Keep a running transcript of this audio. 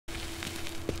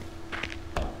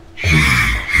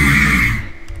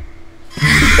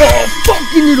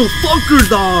sneaky little fucker,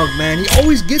 dog, man. He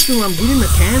always gets me when I'm getting the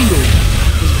candle.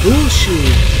 It's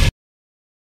bullshit.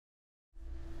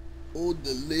 Oh,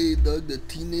 delay, dog. The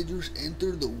teenagers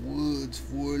enter the woods,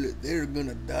 fool. They're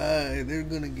gonna die. They're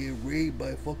gonna get raped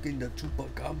by fucking the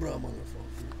chupacabra,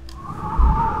 motherfucker.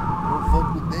 Don't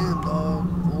fuck with them, dog.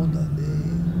 Oh, delay.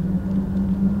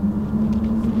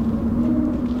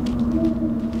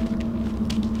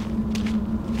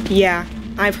 Yeah,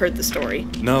 I've heard the story.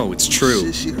 No, it's true.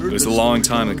 It was a long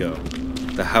time ago.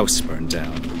 The house burned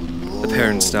down. The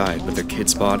parents died, but their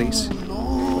kids' bodies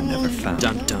were never found.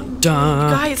 Dun dun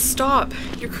dun. Guys, stop.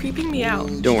 You're creeping me out.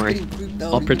 Don't worry.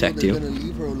 I'll protect you.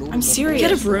 I'm serious.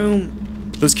 Get a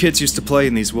room. Those kids used to play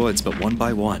in these woods, but one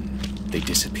by one, they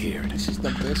disappeared.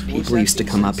 People used to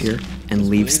come up here and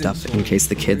leave stuff in case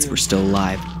the kids were still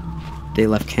alive. They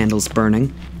left candles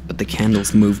burning, but the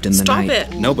candles moved in the night.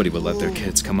 Stop it! Nobody would let their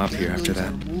kids come up here after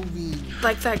that.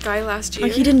 Like that guy last year?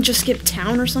 Like he didn't just skip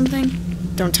town or something?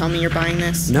 Don't tell me you're buying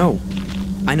this. No.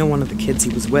 I know one of the kids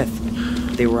he was with.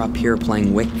 They were up here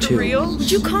playing Wick too. For real?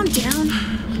 Would you calm down?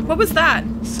 What was that?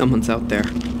 Someone's out there.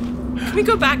 Can we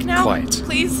go back now? Quiet.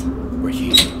 Please? We're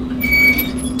here.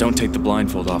 Don't take the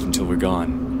blindfold off until we're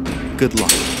gone. Good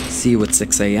luck. See you at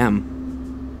 6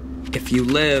 a.m. If you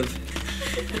live.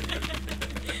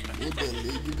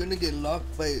 You're gonna get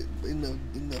locked by in the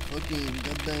fucking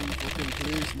goddamn fucking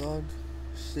place, dog.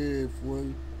 Shit,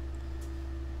 fool.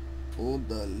 Oh,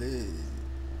 dale.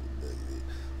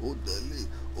 Oh, dale.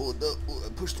 Oh, I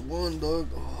pushed one, dog.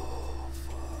 Oh,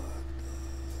 fuck,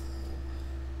 dog.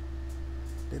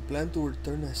 They plan to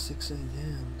return at 6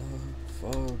 a.m., dog.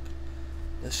 Fuck.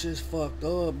 That shit's fucked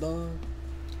up, dog.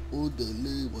 Oh,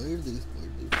 dale. Why are they?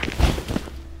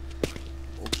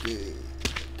 Okay.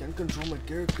 Can't control my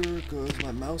character because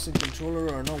my mouse and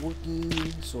controller are not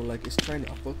working, so like it's trying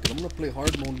to fuck it. I'm gonna play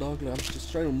hard mode, dog. Like, I'm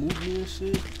just trying to move me and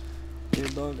shit. Yeah,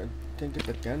 dog, I can't get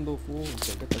the candle, fool. I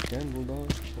can't get the candle,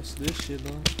 dog. What's this shit,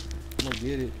 dog? I'm gonna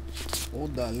get it. Oh,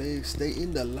 dale, stay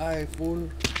in the light, fool.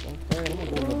 Okay, I'm gonna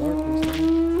go in the darkness,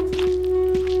 dog.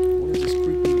 What is this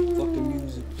creepy fucking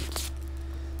music?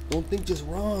 Don't think, just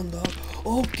run, dog.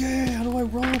 Okay, how do I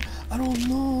run? I don't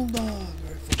know, dog.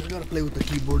 Alright, fuck, I gotta play with the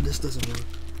keyboard. This doesn't work.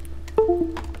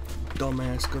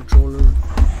 Dumbass controller.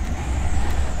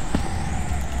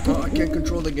 Oh, I can't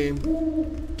control the game.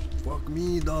 Fuck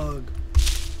me, dog.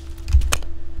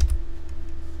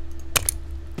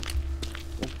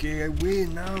 Okay, I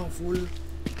win now, fool.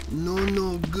 No,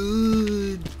 no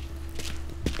good.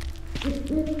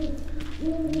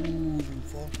 Ooh,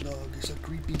 fuck, dog. It's a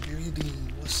creepy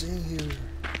building. What's in here?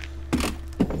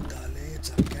 Oh, dale, it's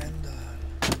a candle.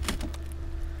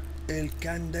 El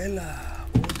candela.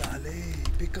 Oh, dale,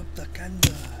 pick up the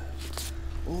candle.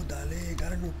 Oh, dale,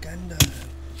 got a new candle.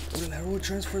 Oh, I will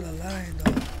transfer the light,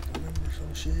 dog. Remember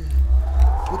some shit.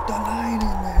 Put the light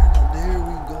in there, dog. There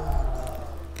we go,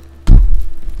 dog.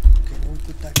 Okay, now we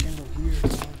put that candle here,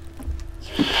 dog.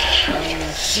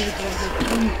 Oh, shit, dog. They're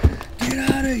coming. Get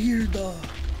out of here, dog.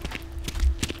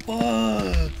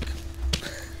 Fuck.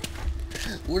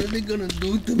 What are they gonna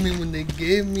do to me when they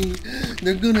get me?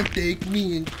 They're gonna take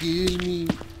me and kill me.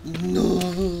 No.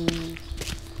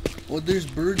 Well, there's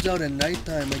birds out at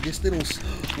nighttime. I guess they don't.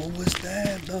 What was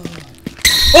that, dog?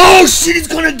 Oh shit! It's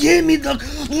gonna get me, dog.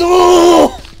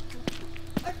 No.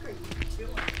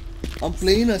 I'm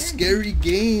playing a scary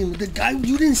game. The guy,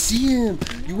 you didn't see him.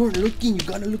 You weren't looking. You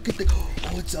gotta look at the.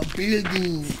 Oh, it's a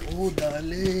building. Oh,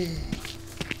 dale.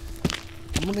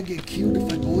 I'm gonna get killed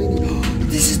if I go in.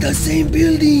 This is the same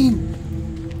building.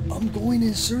 I'm going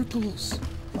in circles.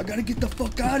 I gotta get the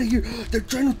fuck out of here. They're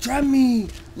trying to trap me.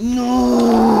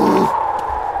 No.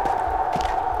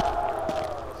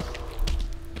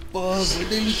 Fuck.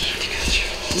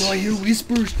 No, I hear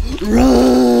whispers.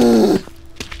 Run.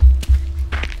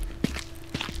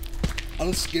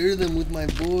 I'll scare them with my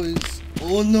voice.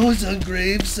 Oh no, it's a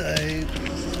gravesite.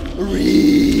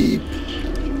 Reap.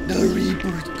 The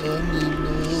Reaper's coming, no.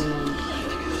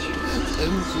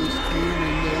 I'm so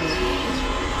scared now.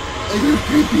 I hear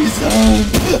creepy sound.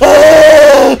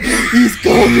 Ah! He's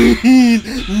coming.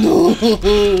 No.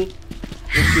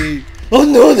 Okay. Oh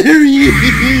no, there he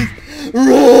is.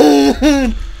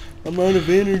 Run. I'm out of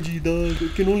energy, dog. I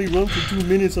can only run for 2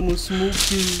 minutes. I'm a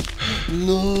smoker.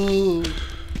 No.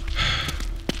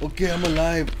 Okay, I'm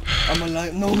alive. I'm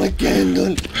alive. No, my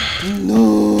candle.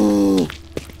 No.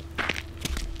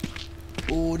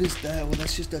 Oh, what is that? Well,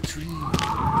 that's just a tree.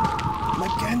 My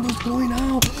candle's going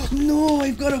out. No,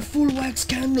 I've got a full wax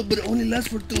candle, but it only lasts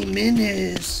for 2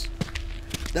 minutes.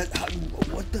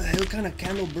 What the hell kind of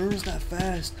candle burns that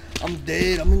fast? I'm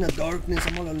dead. I'm in the darkness.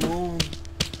 I'm all alone.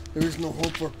 There is no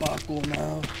hope for Paco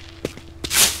now.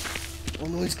 Oh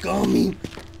no, it's coming.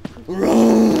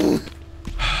 Run!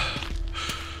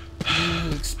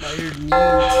 Oh, expired meat.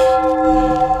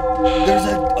 There's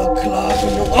a clock.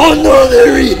 Oh no,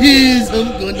 there he is!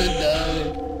 I'm gonna die.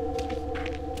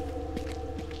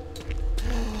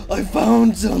 I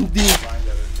found something.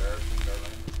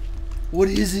 What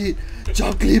is it?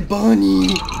 Chocolate bunny.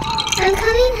 I'm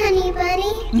coming, honey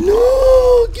bunny.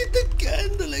 No! Get the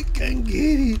candle. I can't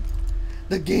get it.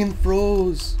 The game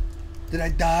froze. Did I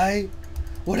die?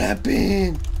 What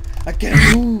happened? I can't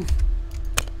move.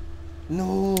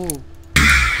 No.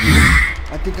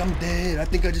 I think I'm dead. I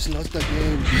think I just lost the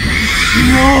game.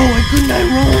 No, why couldn't I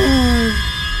run?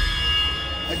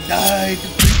 I died. The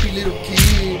creepy little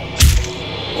kid.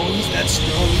 Oh, he's that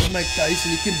strong. He's Mike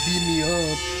Tyson. He can beat me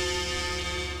up.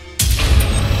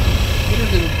 What a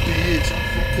little bitch. I'll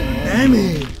fuck him up. Damn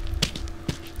it.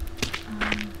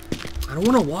 I don't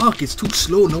want to walk. It's too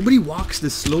slow. Nobody walks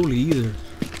this slowly either.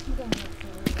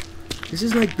 This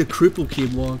is like the cripple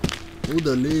kid walk.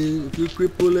 Odale, if you're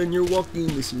crippled and you're walking,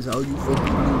 this is how you fucking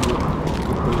do it.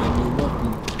 Crippled and you're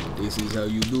walking, this is how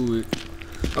you do it.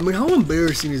 I mean, how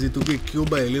embarrassing is it to get killed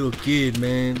by a little kid,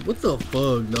 man? What the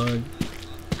fuck, dog?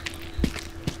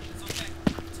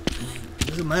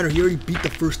 Doesn't matter. He already beat the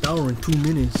first hour in 2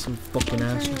 minutes. Some fucking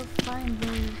asshole.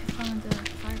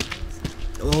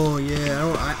 Oh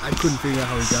yeah, I couldn't figure out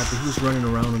how he got there. He was running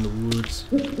around in the woods.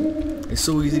 It's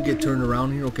so easy to get turned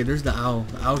around here. Okay, there's the owl.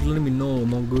 The owl's letting me know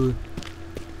I'm all good.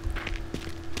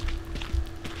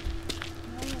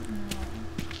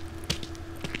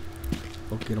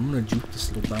 Okay, I'm gonna juke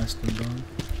this little bastard, dog.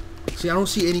 See, I don't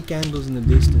see any candles in the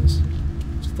distance.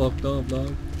 It's fucked up,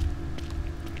 dog.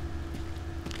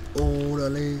 Oh,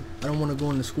 dale. I don't want to go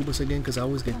on the school bus again because I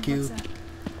always get killed.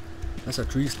 That's a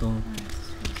tree stump.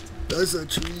 That's a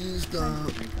tree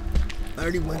stump. I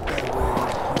already went that way.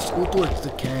 Let's go towards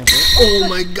the camp. Oh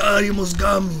my god, he almost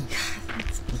got me.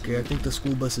 Okay, I think the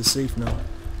school bus is safe now.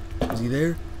 Is he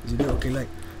there? Is he there? Okay, light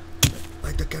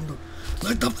the candle.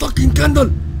 Light the fucking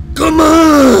candle. Come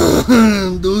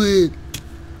on, do it.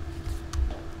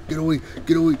 Get away,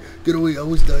 get away, get away. I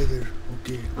always die there.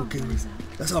 Okay, okay, wait.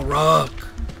 That's a rock.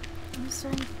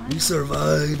 We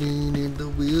surviving in the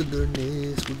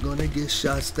wilderness. We're gonna get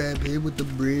shot, stabbed, hit with the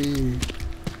brick.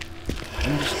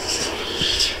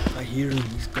 I hear him.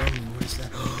 He's coming. What is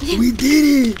that? We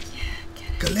did it!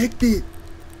 Collect it.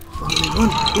 Run,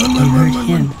 hurt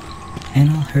him, and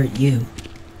I'll hurt you.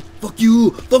 Fuck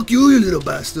you, you little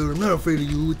bastard. I'm not afraid of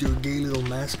you with your gay little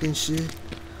mask and shit.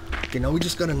 Okay, now we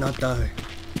just gotta not die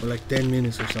for like 10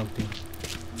 minutes or something.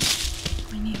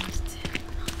 My name is Tim.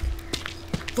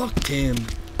 Fuck Tim.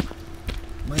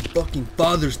 My fucking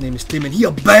father's name is Tim and he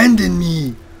abandoned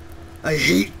me. I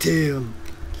hate Tim.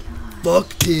 God.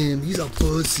 Fuck Tim. He's a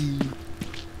pussy.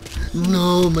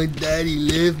 No, my daddy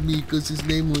left me because his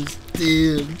name was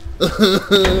Tim.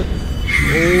 Oh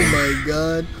my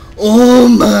god. Oh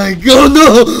my god,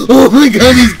 no! Oh my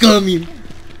god, he's coming.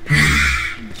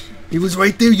 He was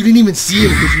right there. You didn't even see him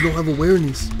because you don't have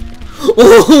awareness.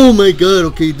 Oh my god.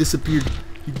 Okay, he disappeared.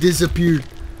 He disappeared.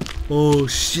 Oh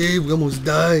shit, we almost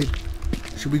died.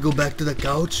 Should we go back to the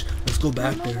couch? Let's go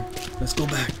back there. Let's go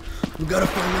back. We gotta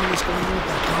find out what's going on with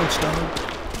that couch,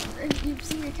 dog. You've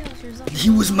seen your couch. He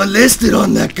was molested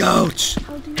on that couch.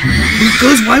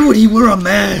 Because why would he wear a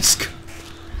mask?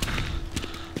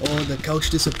 Oh, the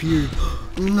couch disappeared.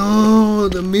 No,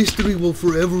 the mystery will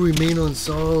forever remain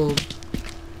unsolved.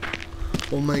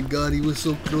 Oh my god, he was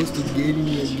so close to getting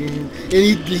me again. And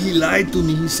he lied to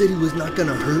me. He said he was not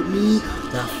gonna hurt me.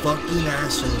 That fucking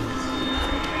asshole.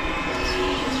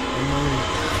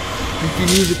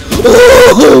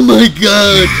 Oh my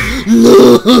god!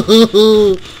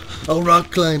 No! I'll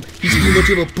rock climb. He's too much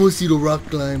of a pussy to rock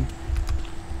climb.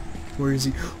 Where is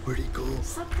he? Where'd he go?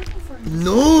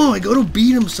 No, I gotta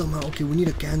beat him somehow. Okay, we need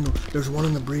a candle. There's one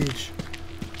on the bridge.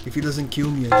 If he doesn't kill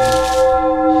me again.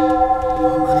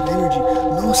 Oh, I'm out of energy.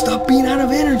 No, stop being out of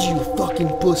energy, you fucking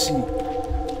pussy.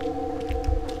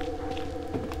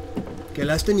 Okay,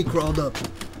 last time he crawled up.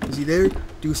 Is he there?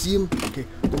 Do you see him? Okay,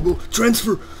 go.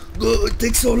 Transfer. Go. It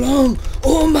takes so long.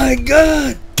 Oh my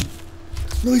god.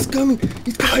 No, he's coming.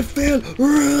 I fell.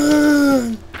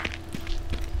 Run.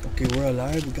 Okay, we're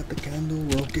alive. We got the candle.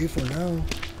 We're okay for now.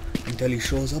 Until he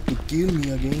shows up to kill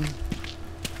me again.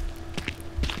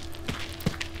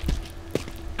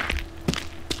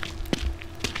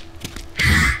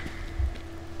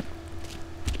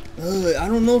 I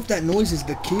don't know if that noise is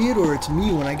the kid or it's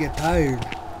me when I get tired.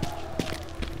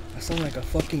 I sound like a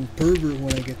fucking pervert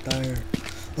when I get tired.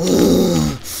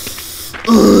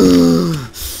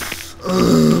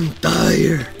 I'm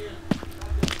tired.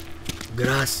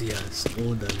 Gracias.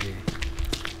 Odale.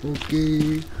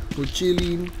 Okay, we're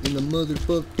chilling in the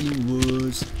motherfucking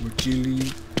woods. We're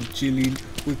chilling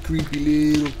with creepy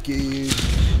little kids.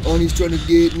 Ani's trying to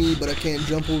get me, but I can't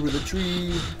jump over the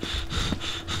tree.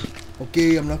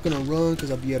 Okay, I'm not gonna run because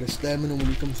I'll be out of stamina when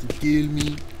he comes to kill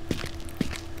me.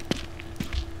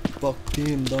 Fuck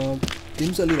Tim, dog.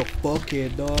 Tim's a little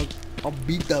fuckhead, dog. I'll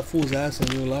beat that fool's ass in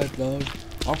real life, dog.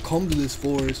 I'll come to this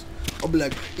forest. I'll be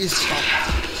like, it's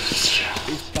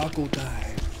taco time.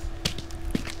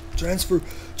 Transfer!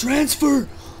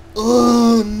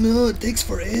 Oh no, it takes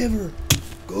forever.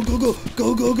 Go.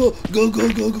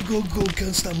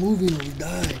 Can't stop moving or we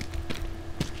die.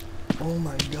 Oh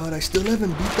my god, I still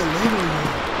haven't beat the level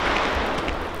yet.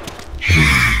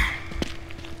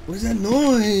 What is that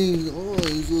noise? Oh,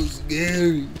 it's so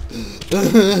scary.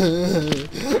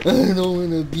 I don't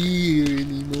wanna be here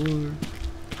anymore.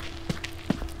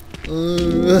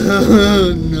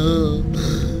 Oh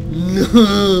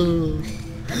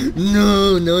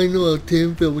no, now I know how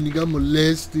Tim felt when he got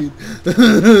molested.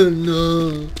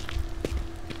 No.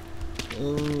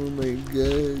 Oh my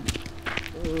god.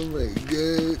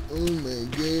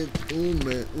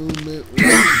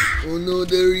 Oh no,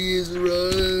 there he is,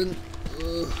 run.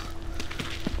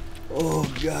 Oh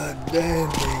god damn,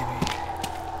 baby.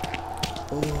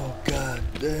 Oh god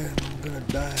damn, I'm gonna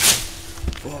die.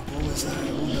 Fuck, what was that?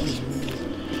 Oh, that was me.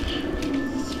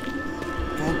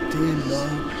 Fuck Tim,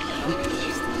 dog.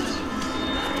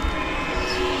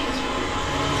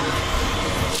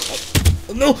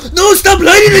 No, stop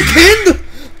lighting the candle!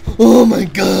 Oh my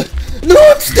god. No,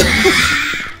 I'm stuck!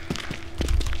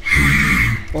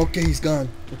 Okay, he's gone.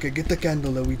 Okay, get the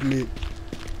candle that we lit.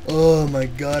 Oh my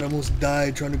god, I almost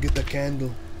died trying to get the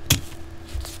candle.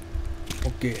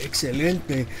 Okay,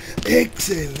 excelente.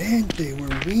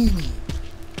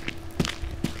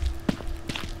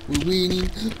 We're winning.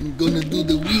 I'm gonna do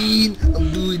the win.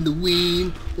 I'm doing the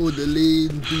win. Oh, the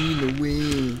lane, doing the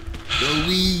win. The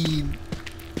win.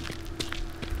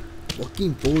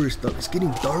 Fucking forest, dog. It's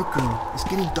getting darker.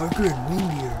 And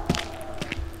windier.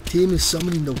 Tim is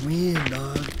summoning the wind,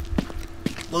 dog.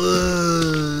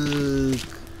 Fuck.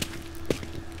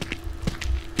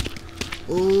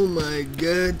 Oh my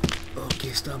god.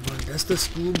 Okay, stop running. That's the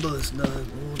school bus, dog.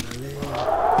 Oh,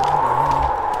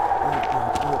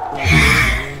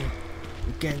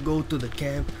 we can't go to the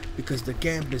camp because the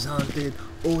camp is haunted.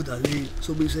 Oh, dale.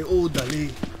 So we say, oh,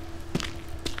 dale.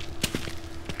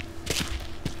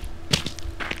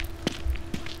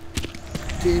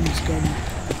 Tim is coming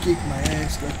to kick my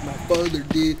ass like my father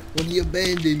did when he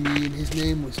abandoned me and his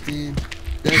name was Tim.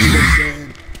 That's so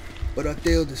sad. But I'll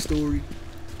tell the story.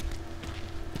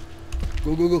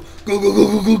 Go,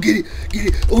 get it.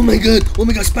 Oh my god,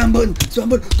 spam button. Go.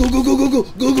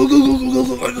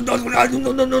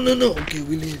 No. Okay,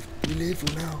 we live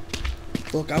for now.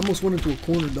 Fuck, I almost went into a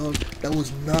corner, dog. That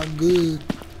was not good.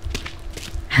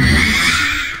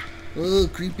 Oh,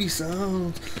 creepy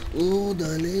sounds. Oh,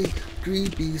 dale,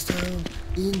 creepy sound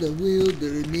in the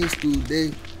wilderness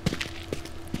today.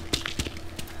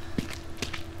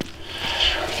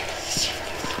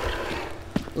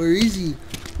 Where is he?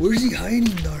 Where's he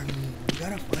hiding, darling? We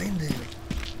gotta find him.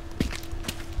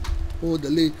 Oh,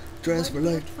 dale, transfer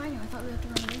light.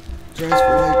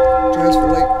 Transfer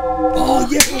light. Oh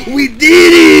yeah, we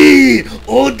did it!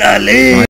 Oh, dale.